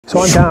So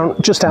I'm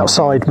down just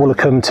outside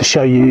Woolacombe to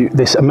show you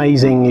this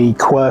amazingly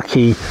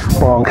quirky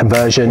barn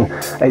conversion.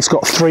 It's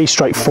got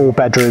 3/4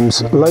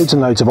 bedrooms, loads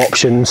and loads of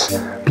options,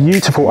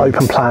 beautiful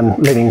open plan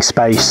living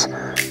space.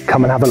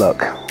 Come and have a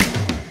look.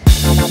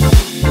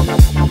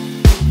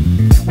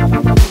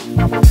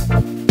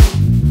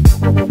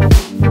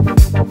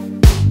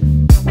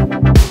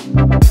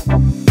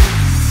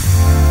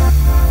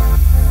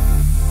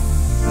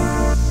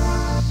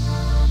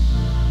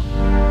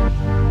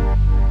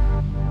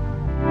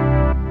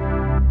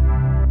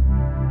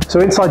 So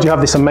inside you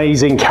have this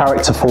amazing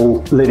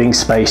characterful living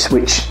space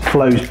which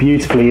flows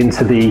beautifully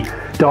into the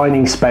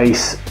dining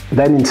space,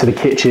 then into the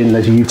kitchen.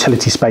 There's a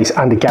utility space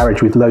and a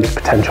garage with loads of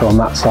potential on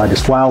that side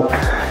as well.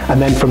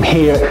 And then from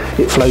here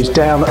it flows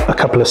down a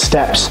couple of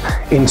steps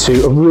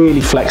into a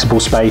really flexible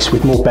space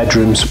with more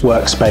bedrooms,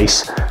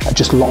 workspace,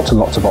 just lots and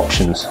lots of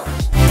options.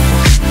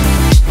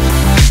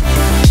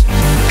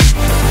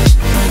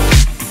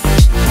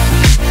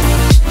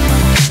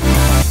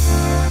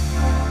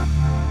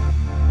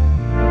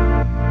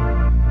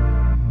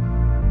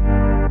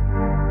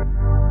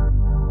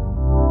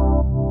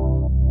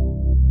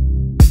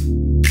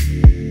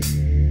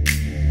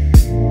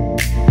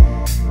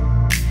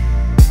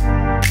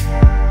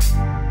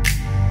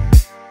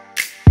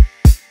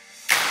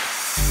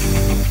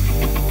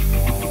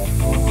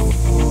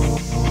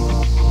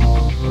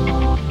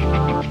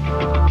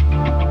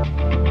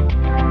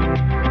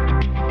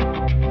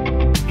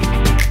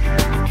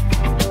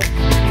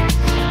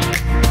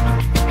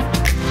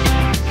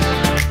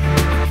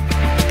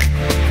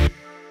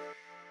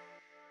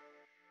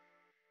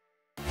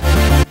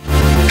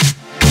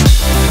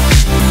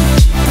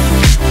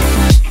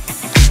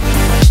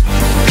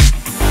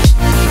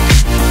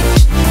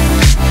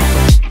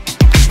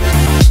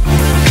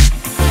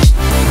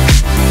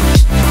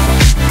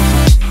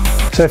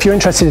 So if you're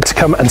interested to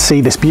come and see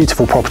this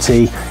beautiful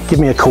property, give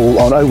me a call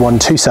on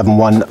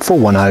 01271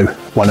 410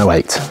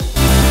 108.